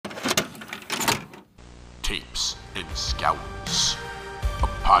Tapes and Scowls, a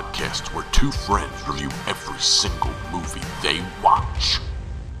podcast where two friends review every single movie they watch.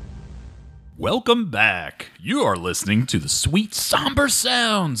 Welcome back. You are listening to the sweet, somber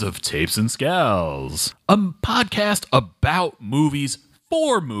sounds of Tapes and Scowls, a podcast about movies,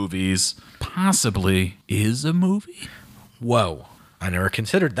 for movies, possibly is a movie. Whoa. I never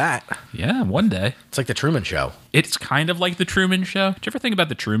considered that. Yeah, one day. It's like The Truman Show. It's kind of like The Truman Show. Did you ever think about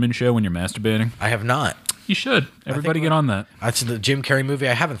The Truman Show when you're masturbating? I have not. You should. Everybody get on that. That's the Jim Carrey movie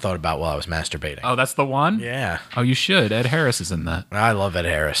I haven't thought about while I was masturbating. Oh, that's the one? Yeah. Oh, you should. Ed Harris is in that. I love Ed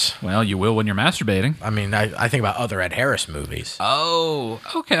Harris. Well, you will when you're masturbating. I mean, I think about other Ed Harris movies. Oh,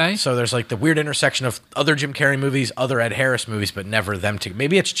 okay. So there's like the weird intersection of other Jim Carrey movies, other Ed Harris movies, but never them two.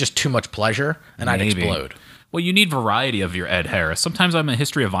 Maybe it's just too much pleasure, and I'd explode. Well, you need variety of your Ed Harris. Sometimes I'm a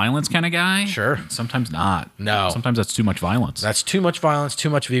history of violence kind of guy. Sure. Sometimes not. No. Sometimes that's too much violence. That's too much violence, too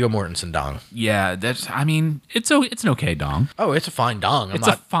much Viggo Mortensen dong. Yeah, it's an okay dong. Oh, it's a fine dong. It's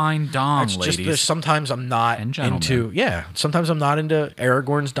a fine dong, ladies. Sometimes I'm not And gentlemen. sometimes I'm not into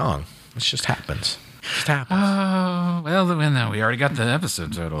Aragorn's dong. It just happens. It just happens. Oh, well, we already got the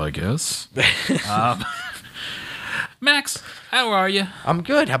episode title, I guess. Max, how are you? I'm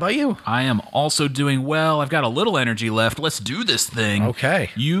good. How about you? I am also doing well. I've got a little energy left. Let's do this thing.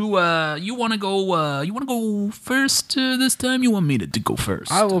 Okay. You want to go? You want to go first this time? You want me to go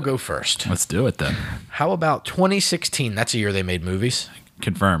first? I will go first. Let's do it then. How about 2016? That's a year they made movies.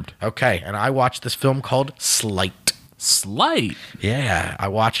 Confirmed. Okay, and I watched this film called Slight. Slight. Yeah, I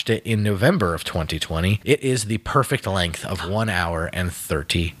watched it in November of 2020. It is the perfect length of 1 hour and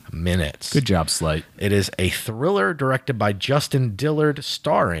 30 minutes. Good job, Slight. It is a thriller directed by Justin Dillard,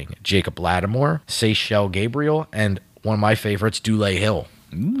 starring Jacob Lattimore, Seychelle Gabriel, and one of my favorites, Dule Hill.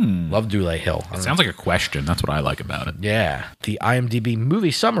 Love Dule Hill. It sounds like a question. That's what I like about it. Yeah. The IMDb movie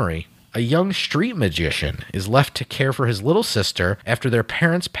summary. A young street magician is left to care for his little sister after their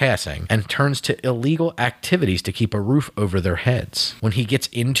parents' passing and turns to illegal activities to keep a roof over their heads. When he gets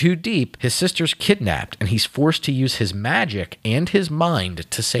in too deep, his sister's kidnapped and he's forced to use his magic and his mind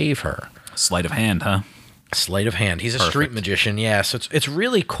to save her. Sleight of hand, huh? Sleight of hand. He's a street magician, yeah. So it's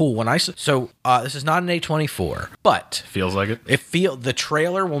really cool. This is not an A24, but Feels like it. the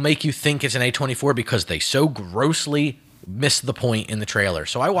trailer will make you think it's an A24 because they so grossly missed the point in the trailer.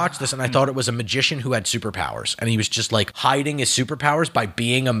 So I watched this and I thought it was a magician who had superpowers, and he was just like hiding his superpowers by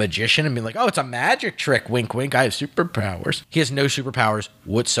being a magician and being like, oh, it's a magic trick, wink wink, I have superpowers. He has no superpowers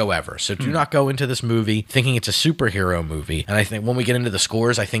whatsoever. So do not go into this movie thinking it's a superhero movie. And I think when we get into the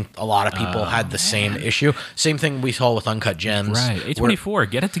scores, I think a lot of people had the same issue. Same thing we saw with Uncut Gems. Right.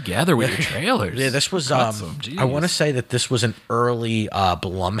 A24, get it together with your trailers. Yeah, this was I want to say that this was an early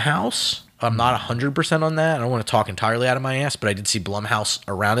Blumhouse. I'm not 100% on that. I don't want to talk entirely out of my ass, but I did see Blumhouse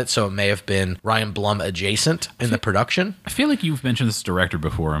around it, so it may have been Ryan Blum adjacent in the production. I feel like you've mentioned this director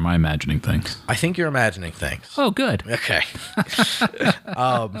before. Am I imagining things? I think you're imagining things. Oh, good. Okay.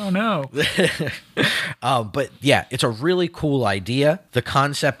 Oh, no. But yeah, it's a really cool idea. The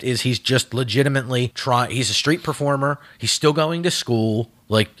concept is he's just legitimately he's a street performer. He's still going to school.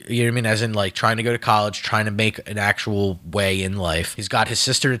 Like, you know what I mean? As in, like, trying to go to college, trying to make an actual way in life. He's got his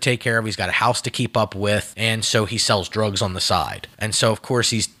sister to take care of. He's got a house to keep up with. And so he sells drugs on the side. And so, of course,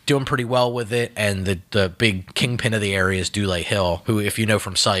 he's doing pretty well with it. And the big kingpin of the area is Dule Hill, who, if you know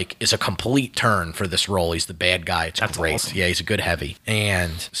from Psych, is a complete turn for this role. He's the bad guy. It's great. Awesome. Yeah, he's a good heavy.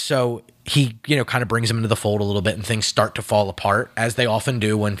 And so he, kind of brings him into the fold a little bit, and things start to fall apart, as they often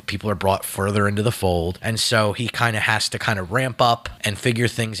do when people are brought further into the fold. And so he kind of has to kind of ramp up and figure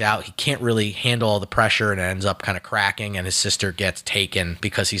things out. He can't really handle all the pressure, and it ends up kind of cracking, and his sister gets taken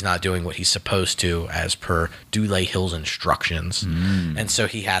because he's not doing what he's supposed to as per Dule Hill's instructions. And so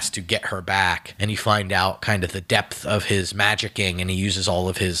he has to get her back, and you find out kind of the depth of his magicking, and he uses all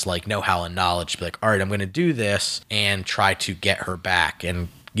of his like know-how and knowledge to be like, all right, I'm going to do this and try to get her back and,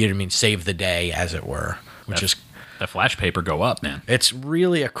 you know what I mean, save the day, as it were, which is... The flash paper go up, man. It's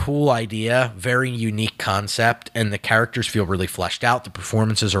really a cool idea, very unique concept, and the characters feel really fleshed out. The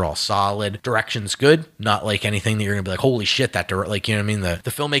performances are all solid. Direction's good, not like anything that you're going to be like, holy shit, that, like, you know what I mean? The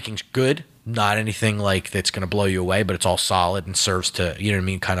filmmaking's good, not anything like that's going to blow you away, but it's all solid and serves to, you know what I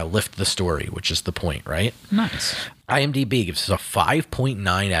mean, kind of lift the story, which is the point, right? Nice. IMDb gives us a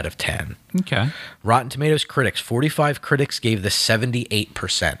 5.9 out of 10. Okay. Rotten Tomatoes critics, 45 critics gave this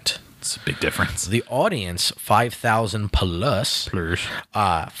 78%. It's a big difference. The audience, 5,000 plus,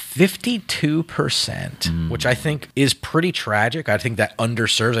 52%, which I think is pretty tragic. I think that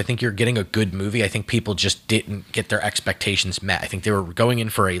underserves. I think you're getting a good movie. I think people just didn't get their expectations met. I think they were going in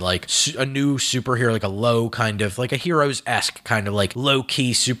for a new superhero, like a low kind of, like a Heroes-esque kind of like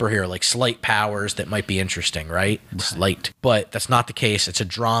low-key superhero, like slight powers that might be interesting, right? Slight. But that's not the case. It's a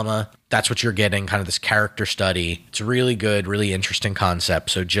drama. That's what you're getting, kind of this character study. It's really good, really interesting concept.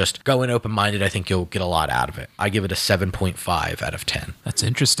 So just go in open-minded. I think you'll get a lot out of it. I give it a 7.5 out of 10. That's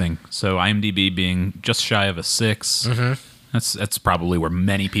interesting. So IMDb being just shy of a 6. That's probably where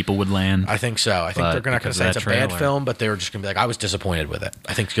many people would land. I think so. I think they're not going to say it's a bad film, but they were just going to be like, I was disappointed with it.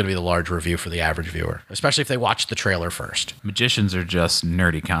 I think it's going to be the large review for the average viewer, especially if they watch the trailer first. Magicians are just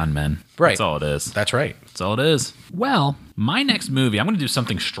nerdy con men. Right. That's all it is. That's right. That's all it is. Well, my next movie, I'm going to do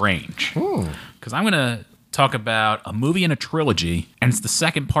something strange. Because I'm going to talk about a movie in a trilogy, and it's the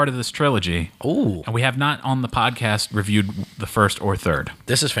second part of this trilogy. Ooh. And we have not on the podcast reviewed the first or third.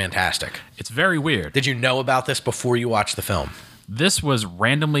 This is fantastic. It's very weird. Did you know about this before you watched the film? This was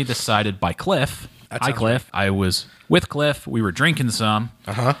randomly decided by Cliff. Hi, Cliff. Right. I was with Cliff. We were drinking some.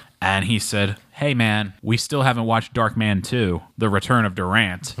 And he said, hey, man, we still haven't watched Darkman 2, The Return of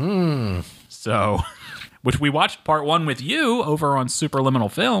Durant. So... which we watched part 1 with you over on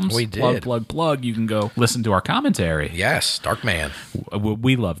Superliminal Films. We did. Plug. You can go listen to our commentary. Yes, Darkman.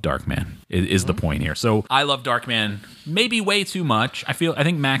 We love Darkman, is the point here. So I love Darkman maybe way too much. I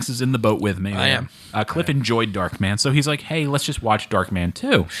think Max is in the boat with me. I am. Cliff enjoyed Darkman, so he's like, hey, let's just watch Darkman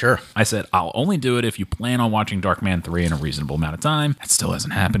 2. Sure. I said, I'll only do it if you plan on watching Darkman 3 in a reasonable amount of time. That still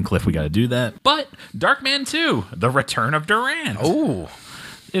hasn't happened, Cliff. We got to do that. But Darkman 2, The Return of Durant. Ooh.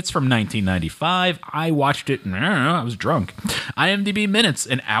 It's from 1995. I watched it, I was drunk. IMDb minutes,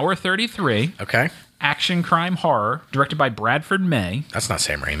 an hour 33. Okay. Action crime horror, directed by Bradford May. That's not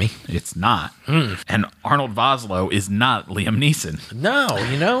Sam Raimi. It's not. And Arnold Vosloo is not Liam Neeson.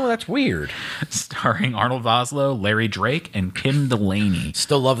 No, that's weird. Starring Arnold Vosloo, Larry Drake, and Kim Delaney.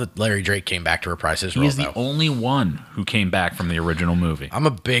 Still love that Larry Drake came back to reprise his role, He's the only one who came back from the original movie. I'm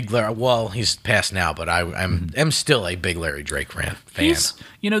a big Larry... Well, he's passed now, but I'm still a big Larry Drake fan.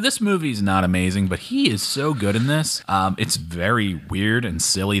 This movie's not amazing, but he is so good in this. It's very weird and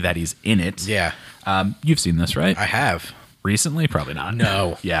silly that he's in it. Yeah. You've seen this, right? I have. Recently? Probably not.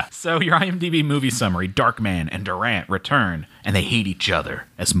 No. Yeah. So your IMDb movie summary, Darkman and Durant return, and they hate each other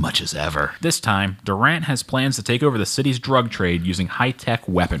as much as ever. This time, Durant has plans to take over the city's drug trade using high-tech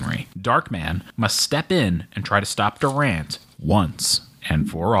weaponry. Darkman must step in and try to stop Durant once and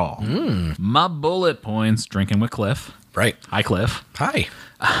for all. My bullet points, drinking with Cliff. Right. Hi, Cliff. Hi.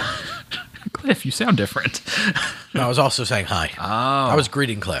 Cliff, you sound different. No, I was also saying hi. Oh. I was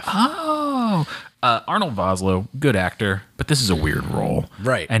greeting Cliff. Oh. Arnold Vosloo, good actor, but this is a weird role.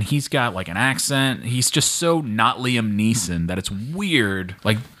 Right. And he's got like an accent. He's just so not Liam Neeson that it's weird.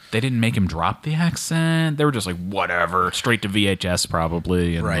 Like, they didn't make him drop the accent. They were just like, whatever, straight to VHS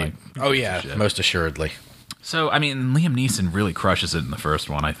probably. And right. Most assuredly. So, I mean, Liam Neeson really crushes it in the first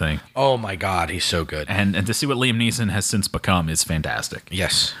one, I think. Oh, my God. He's so good. And to see what Liam Neeson has since become is fantastic.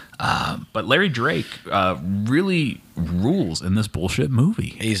 Yes. But Larry Drake really rules in this bullshit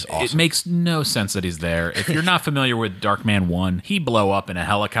movie. He's awesome. It makes no sense that he's there. If you're not familiar with Darkman 1, he blow up in a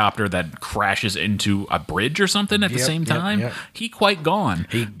helicopter that crashes into a bridge or something at the same time. Yep. He quite gone.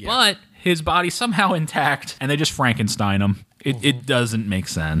 But his body's somehow intact, and they just Frankenstein him. It doesn't make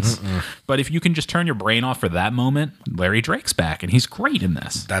sense. But if you can just turn your brain off for that moment, Larry Drake's back, and he's great in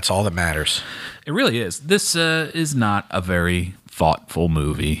this. That's all that matters. It really is. This is not a very thoughtful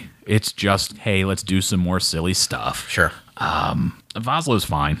movie. It's just, hey, let's do some more silly stuff. Sure. Vosloo's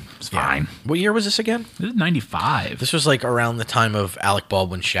fine. It's fine. What year was this again? This is 95. This was like around the time of Alec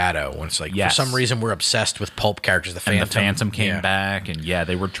Baldwin's Shadow, when it's like, for some reason, we're obsessed with pulp characters. The Phantom. And the Phantom came back, and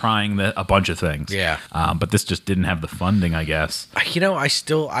they were trying a bunch of things. Yeah. But this just didn't have the funding, I guess.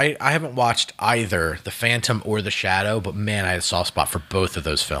 I haven't watched either the Phantom or the Shadow, but man, I had a soft spot for both of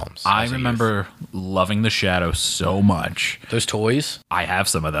those films. I remember loving the Shadow so much. Those toys? I have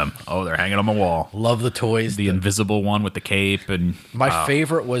some of them. Oh, they're hanging on my wall. Love the toys. The invisible one with the cape and... My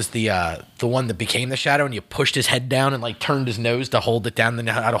favorite was the one that became the Shadow, and you pushed his head down and like turned his nose to hold it down, then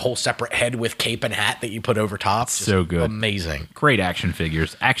you had a whole separate head with cape and hat that you put over top. So good. Amazing. Great action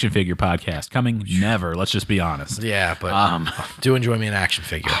figures. Action figure podcast. Coming never, let's just be honest. Yeah, but do enjoy me an action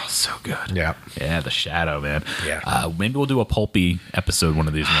figure. Oh, so good. Yeah. Yeah, the Shadow, man. Yeah. Maybe we'll do a pulpy episode one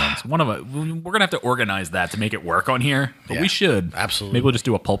of these ones. We're going to have to organize that to make it work on here, but we should. Absolutely. Maybe we'll just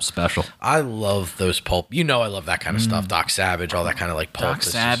do a pulp special. I love those pulp. I love that kind of stuff. Doc Savage, all that kind of like pulp. Doc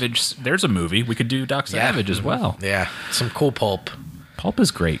Savage. There's a movie. We could do Doc Savage as well. Yeah. Some cool pulp. Pulp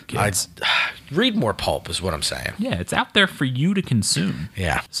is great, kids. Read more Pulp is what I'm saying. Yeah, it's out there for you to consume.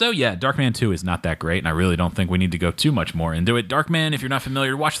 Yeah. So yeah, Darkman 2 is not that great, and I really don't think we need to go too much more into it. Darkman, if you're not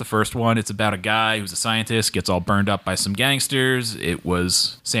familiar, watch the first one. It's about a guy who's a scientist, gets all burned up by some gangsters. It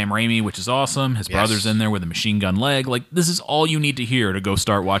was Sam Raimi, which is awesome. His brother's in there with a machine gun leg. Like, this is all you need to hear to go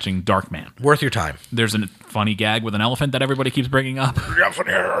start watching Darkman. Worth your time. There's a funny gag with an elephant that everybody keeps bringing up.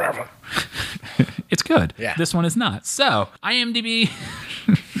 It's good. Yeah. This one is not. So, IMDb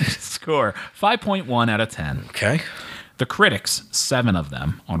score 5.1 out of 10. Okay. The critics, 7 of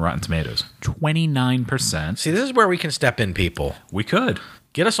them on Rotten Tomatoes, 29%. See, this is where we can step in, people. We could.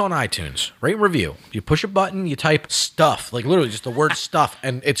 Get us on iTunes. Rate and review. You push a button, you type stuff, like literally just the word stuff,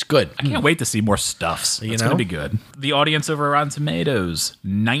 and it's good. I can't wait to see more stuffs. It's going to be good. The audience over Rotten Tomatoes,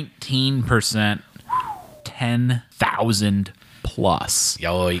 19%, 10,000 plus.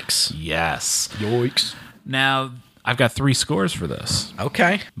 Yikes. Yes. Yikes. Now, I've got 3 scores for this.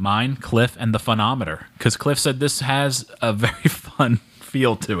 Okay. Mine, Cliff, and the Phonometer. Because Cliff said this has a very fun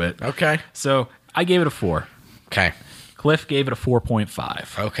feel to it. Okay. So I gave it a 4. Okay. Cliff gave it a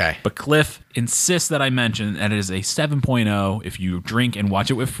 4.5. Okay. But Cliff insists that I mention that it is a 7.0. If you drink and watch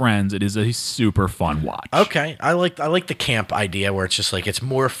it with friends, it is a super fun watch. Okay. I like the camp idea where it's just like it's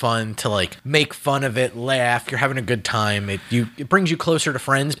more fun to like make fun of it, laugh, you're having a good time. It brings you closer to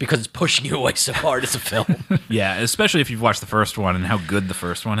friends because it's pushing you away so hard as a film. Yeah, especially if you've watched the first one and how good the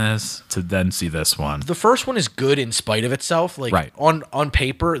first one is, to then see this one. The first one is good in spite of itself. Like Right. on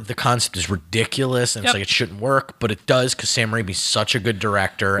paper, the concept is ridiculous and it's Yep. like it shouldn't work, but it does because Sam Raimi's such a good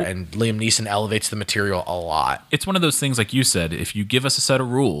director and Liam Neeson elevates the material a lot. It's one of those things, like you said, if you give us a set of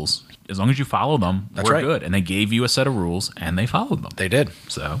rules, as long as you follow them, That's we're right. good. And they gave you a set of rules, and they followed them. They did.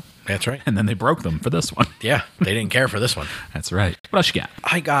 So, That's right. and then they broke them for this one. Yeah, they didn't care for this one. That's right. What else you got?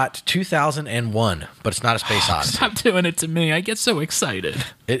 I got 2001, but it's not a space odyssey. Stop doing it to me. I get so excited.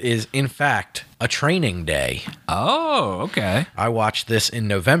 It is, in fact, a training day. Oh, okay. I watched this in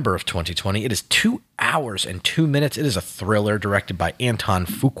November of 2020. It is 2 hours and 2 minutes. It is a thriller directed by Anton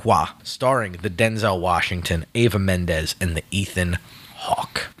Fuqua, starring the Denzel Washington, Ava Mendes, and the Ethan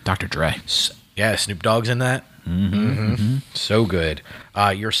Hawke. Dr. Dre. Yeah, Snoop Dogg's in that. Mm-hmm. So good.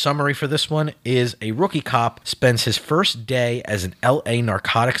 Your summary for this one is a rookie cop spends his first day as an LA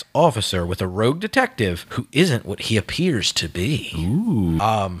narcotics officer with a rogue detective who isn't what he appears to be. Ooh.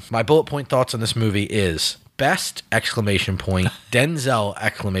 My bullet point thoughts on this movie is best exclamation point, Denzel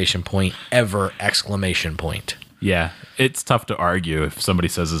exclamation point, ever exclamation point. Yeah, it's tough to argue if somebody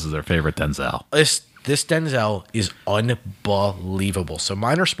says this is their favorite Denzel. This Denzel is unbelievable. So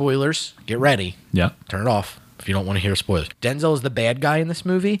minor spoilers. Get ready. Yeah. Turn it off if you don't want to hear spoilers. Denzel is the bad guy in this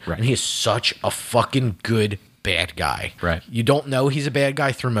movie, Right. and he is such a fucking good bad guy. Right. You don't know he's a bad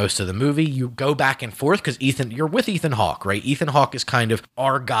guy through most of the movie. You go back and forth because you're with Ethan Hawke, right? Ethan Hawke is kind of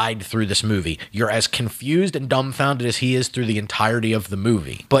our guide through this movie. You're as confused and dumbfounded as he is through the entirety of the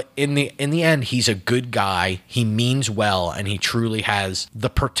movie. But in the end, he's a good guy. He means well, and he truly has the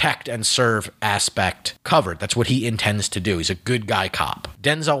protect and serve aspect covered. That's what he intends to do. He's a good guy cop.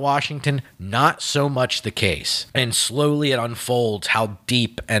 Denzel Washington, not so much the case. And slowly it unfolds how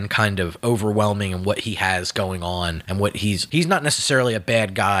deep and kind of overwhelming and what he has going on and what he's not necessarily a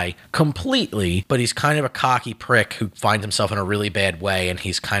bad guy completely, but he's kind of a cocky prick who finds himself in a really bad way, and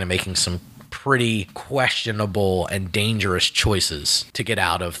he's kind of making some pretty questionable and dangerous choices to get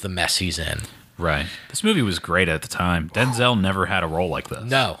out of the mess he's in. Right. This movie was great at the time. Denzel never had a role like this.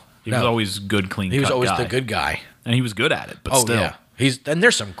 No. He was always good, clean He was cut always guy. the good guy. And he was good at it, but still. Yeah. And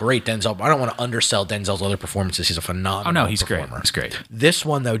there's some great Denzel. I don't want to undersell Denzel's other performances. He's a phenomenal Oh, no, he's performer. great. He's great. This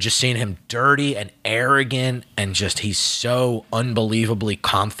one, though, just seeing him dirty and arrogant and just he's so unbelievably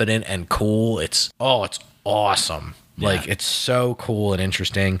confident and cool. It's awesome. Like, it's so cool and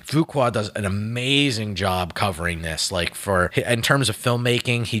interesting. Fuqua does an amazing job covering this. Like, in terms of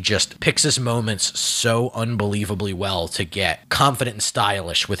filmmaking, he just picks his moments so unbelievably well to get confident and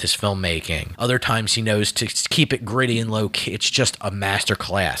stylish with his filmmaking. Other times he knows to keep it gritty and low key. It's just a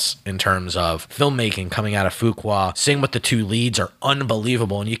masterclass in terms of filmmaking coming out of Fuqua. Seeing what the two leads are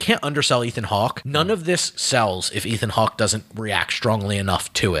unbelievable. And you can't undersell Ethan Hawke. None of this sells if Ethan Hawke doesn't react strongly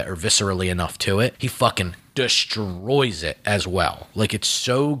enough to it or viscerally enough to it. He fucking destroys it as well. Like, it's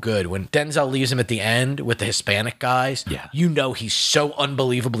so good. When Denzel leaves him at the end with the Hispanic guys, you know he's so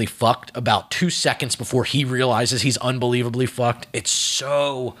unbelievably fucked about 2 seconds before he realizes he's unbelievably fucked. It's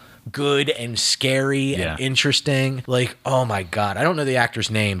so good and scary and interesting. Like, oh my God. I don't know the actor's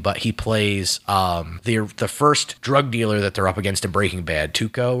name, but he plays the first drug dealer that they're up against in Breaking Bad,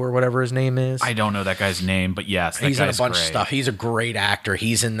 Tuco or whatever his name is. I don't know that guy's name, but yes, that he's in a guy's bunch great. of stuff. He's a great actor.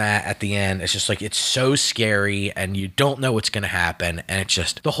 He's in that at the end. It's just like, it's so scary and you don't know what's going to happen. And it's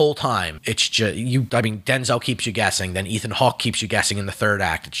just the whole time, it's just Denzel keeps you guessing. Then Ethan Hawke keeps you guessing in the third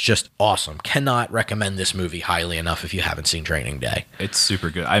act. It's just awesome. Cannot recommend this movie highly enough if you haven't seen Training Day. It's super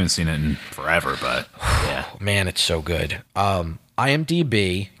good. I haven't seen it in forever, but yeah. Man, it's so good.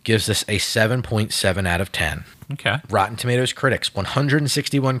 IMDb gives this a 7.7 out of 10. Okay. Rotten Tomatoes critics,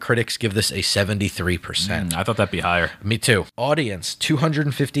 161 critics give this a 73%. I thought that'd be higher. Me too. Audience,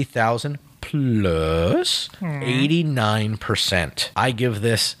 250,000 plus 89%. I give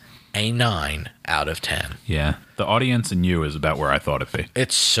this a 9 out of 10. Yeah. The audience and you is about where I thought it'd be.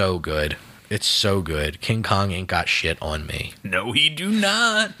 It's so good. It's so good. King Kong ain't got shit on me. No, he do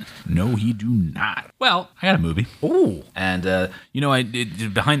not. No, he do not. Well, I got a movie. Ooh. And,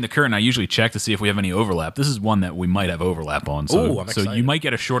 behind the curtain, I usually check to see if we have any overlap. This is one that we might have overlap on. So, Ooh, I'm excited. You might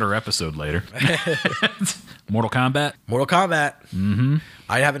get a shorter episode later. Mortal Kombat? Mortal Kombat. Mm-hmm.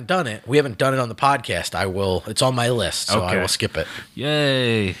 I haven't done it. We haven't done it on the podcast. I will. It's on my list, so I will skip it.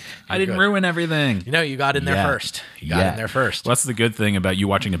 Yay. I didn't ruin everything. You know, you got in there first. You got in there first. Well, that's the good thing about you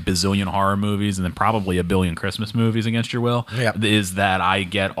watching a bazillion horror movies and then probably a billion Christmas movies against your will, is that I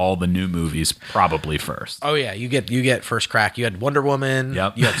get all the new movies probably first. Oh, yeah. You get first crack. You had Wonder Woman.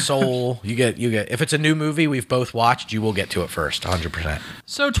 Yep. You had Soul. You get. If it's a new movie we've both watched, you will get to it first, 100%.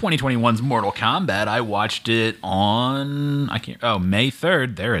 So 2021's Mortal Kombat, I watched it on, May 3rd.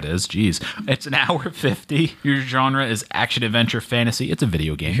 There it is. Jeez. It's an hour 50. Your genre is action, adventure, fantasy. It's a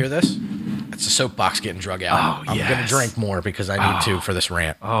video game. You hear this? It's a soapbox getting drug out. Oh, I'm going to drink more because I need to for this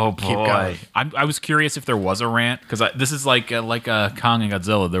rant. Oh, boy. Keep going. I was curious if there was a rant because this is like Kong and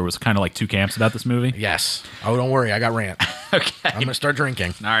Godzilla. There was kind of like two camps about this movie. Yes. Oh, don't worry. I got rant. Okay. I'm going to start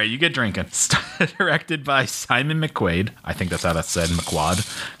drinking. All right, you get drinking. Directed by Simon McQuaid. I think that's how that's said, McQuad.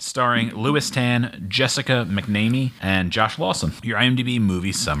 Starring Louis Tan, Jessica McNamee, and Josh Lawson. Your IMDb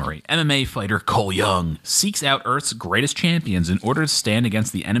movie summary. MMA fighter Cole Young seeks out Earth's greatest champions in order to stand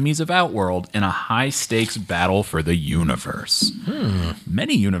against the enemies of Outworld in a high-stakes battle for the universe.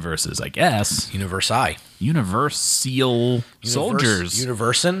 Many universes, I guess. Universi. Universal soldiers.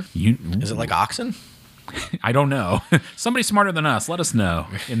 Universin? Is it like oxen? I don't know. Somebody smarter than us, let us know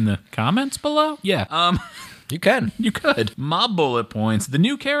in the comments below. Yeah. You can. You could. Mob bullet points. The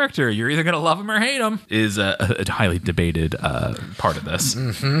new character, you're either going to love him or hate him, is a highly debated part of this.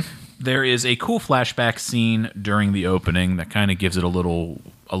 Mm-hmm. There is a cool flashback scene during the opening that kind of gives it a little,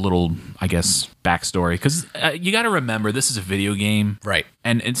 I guess, backstory. Because you got to remember, this is a video game. Right.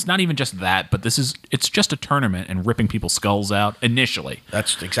 And it's not even just that, but it's just a tournament and ripping people's skulls out initially.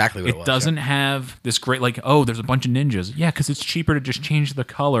 That's exactly what it was. It doesn't have this great, there's a bunch of ninjas. Yeah, because it's cheaper to just change the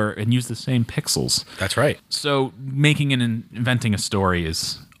color and use the same pixels. That's right. So making and inventing a story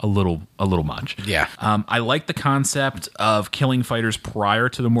is a little much. Yeah. I like the concept of killing fighters prior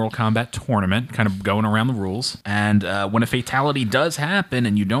to the Mortal Kombat tournament, kind of going around the rules. And when a fatality does happen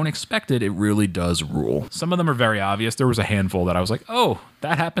and you don't expect it, it really does rule. Some of them are very obvious. There was a handful that I was like, oh,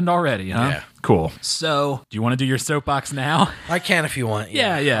 that happened already, huh? Yeah. Cool. So, do you want to do your soapbox now? I can if you want.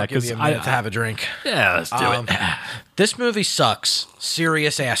 Yeah. I'll give you a minute to have a drink. Yeah, let's do it. This movie sucks.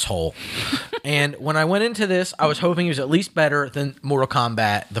 Serious asshole. And when I went into this, I was hoping it was at least better than Mortal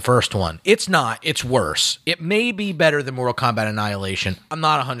Kombat, the first one. It's not. It's worse. It may be better than Mortal Kombat Annihilation. I'm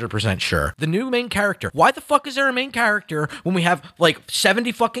not 100% sure. The new main character. Why the fuck is there a main character when we have like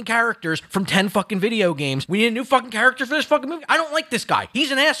 70 fucking characters from 10 fucking video games? We need a new fucking character for this fucking movie. I don't like this guy.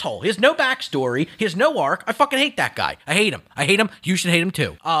 He's an asshole. He has no backstory. He has no arc. I fucking hate that guy. I hate him. You should hate him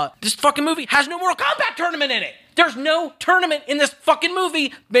too. This fucking movie has no Mortal Kombat tournament in it. There's no tournament in this fucking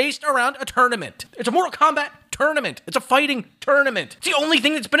movie based around a tournament. It's a Mortal Kombat tournament. It's a fighting tournament. It's the only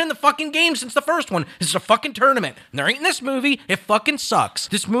thing that's been in the fucking game since the first one. It's a fucking tournament. And there ain't in this movie. It fucking sucks.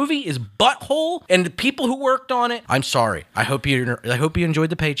 This movie is butthole, and the people who worked on it, I'm sorry. I hope you enjoyed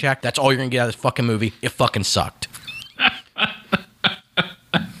the paycheck. That's all you're gonna get out of this fucking movie. It fucking sucked.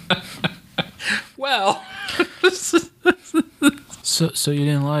 Well, so you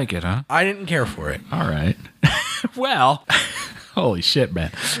didn't like it, huh? I didn't care for it. All right. Well, holy shit,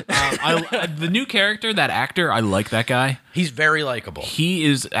 man. The new character, that actor, I like that guy. He's very likable. He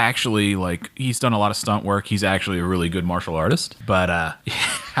is actually, he's done a lot of stunt work. He's actually a really good martial artist. But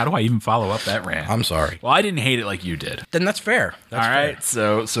how do I even follow up that rant? I'm sorry. Well, I didn't hate it like you did. Then that's fair. All right.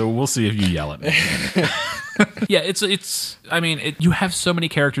 So we'll see if you yell at me. Yeah, it's. I mean, you have so many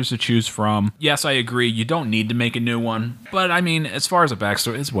characters to choose from. Yes, I agree. You don't need to make a new one, but I mean, as far as a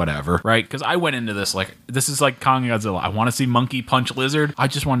backstory, it's whatever, right? Because I went into this like this is like Kong Godzilla. I want to see monkey punch lizard. I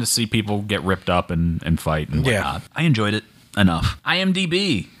just wanted to see people get ripped up and fight and whatnot. I enjoyed it enough.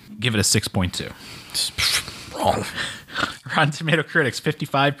 IMDb, give it a 6.2. Wrong. Rotten Tomato critics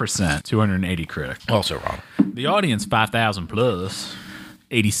 55%, 280 critics. Also wrong. The audience 5,000 plus,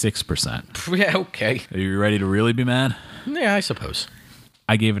 86%. Yeah, okay. Are you ready to really be mad? Yeah, I suppose.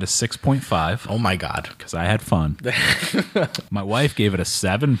 I gave it a 6.5. Oh my God. Because I had fun. My wife gave it a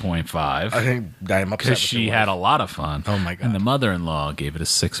 7.5. I think I'm upset because she had a lot of fun. Oh my God. And the mother-in-law gave it a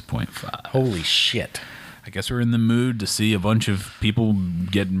 6.5. Holy shit. I guess we're in the mood to see a bunch of people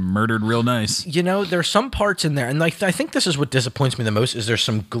get murdered real nice. You know, there's some parts in there, and like I think this is what disappoints me the most, is there's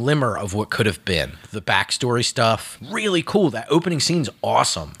some glimmer of what could have been. The backstory stuff, really cool. That opening scene's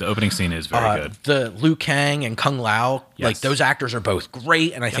awesome. The opening scene is very good. The Liu Kang and Kung Lao, Yes. like those actors are both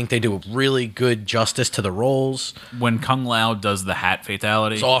great, and I think they do a really good justice to the roles. When Kung Lao does the hat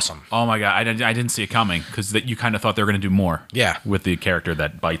fatality. It's awesome. Oh my God, I didn't see it coming because you kind of thought they were going to do more. Yeah. With the character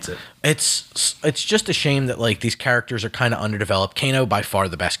that bites it. It's just a shame that like these characters are kind of underdeveloped. Kano by far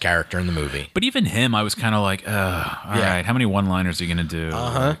the best character in the movie. But even him, I was kind of like, all right, how many one-liners are you going to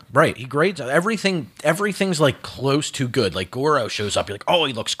do? Right. He grades everything. Everything's like close to good. Like Goro shows up. You're like, oh,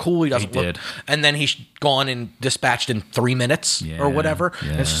 he looks cool. He doesn't look. And then he's gone and dispatched in 3 minutes or whatever.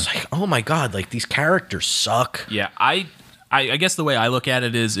 Yeah. And it's just like, oh my God, like these characters suck. Yeah, I guess the way I look at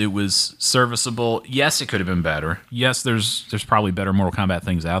it is it was serviceable. Yes, it could have been better. Yes, there's probably better Mortal Kombat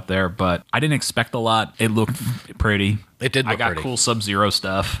things out there, but I didn't expect a lot. It looked pretty. It did look I got pretty. cool Sub-Zero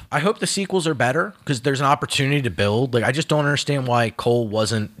stuff. I hope the sequels are better because there's an opportunity to build. Like I just don't understand why Cole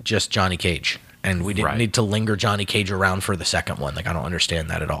wasn't just Johnny Cage. And we didn't need to linger Johnny Cage around for the second one. Like, I don't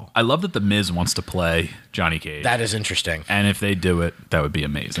understand that at all. I love that The Miz wants to play Johnny Cage. That is interesting. And if they do it, that would be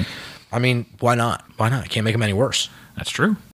amazing. I mean, why not? Why not? Can't make him any worse. That's true.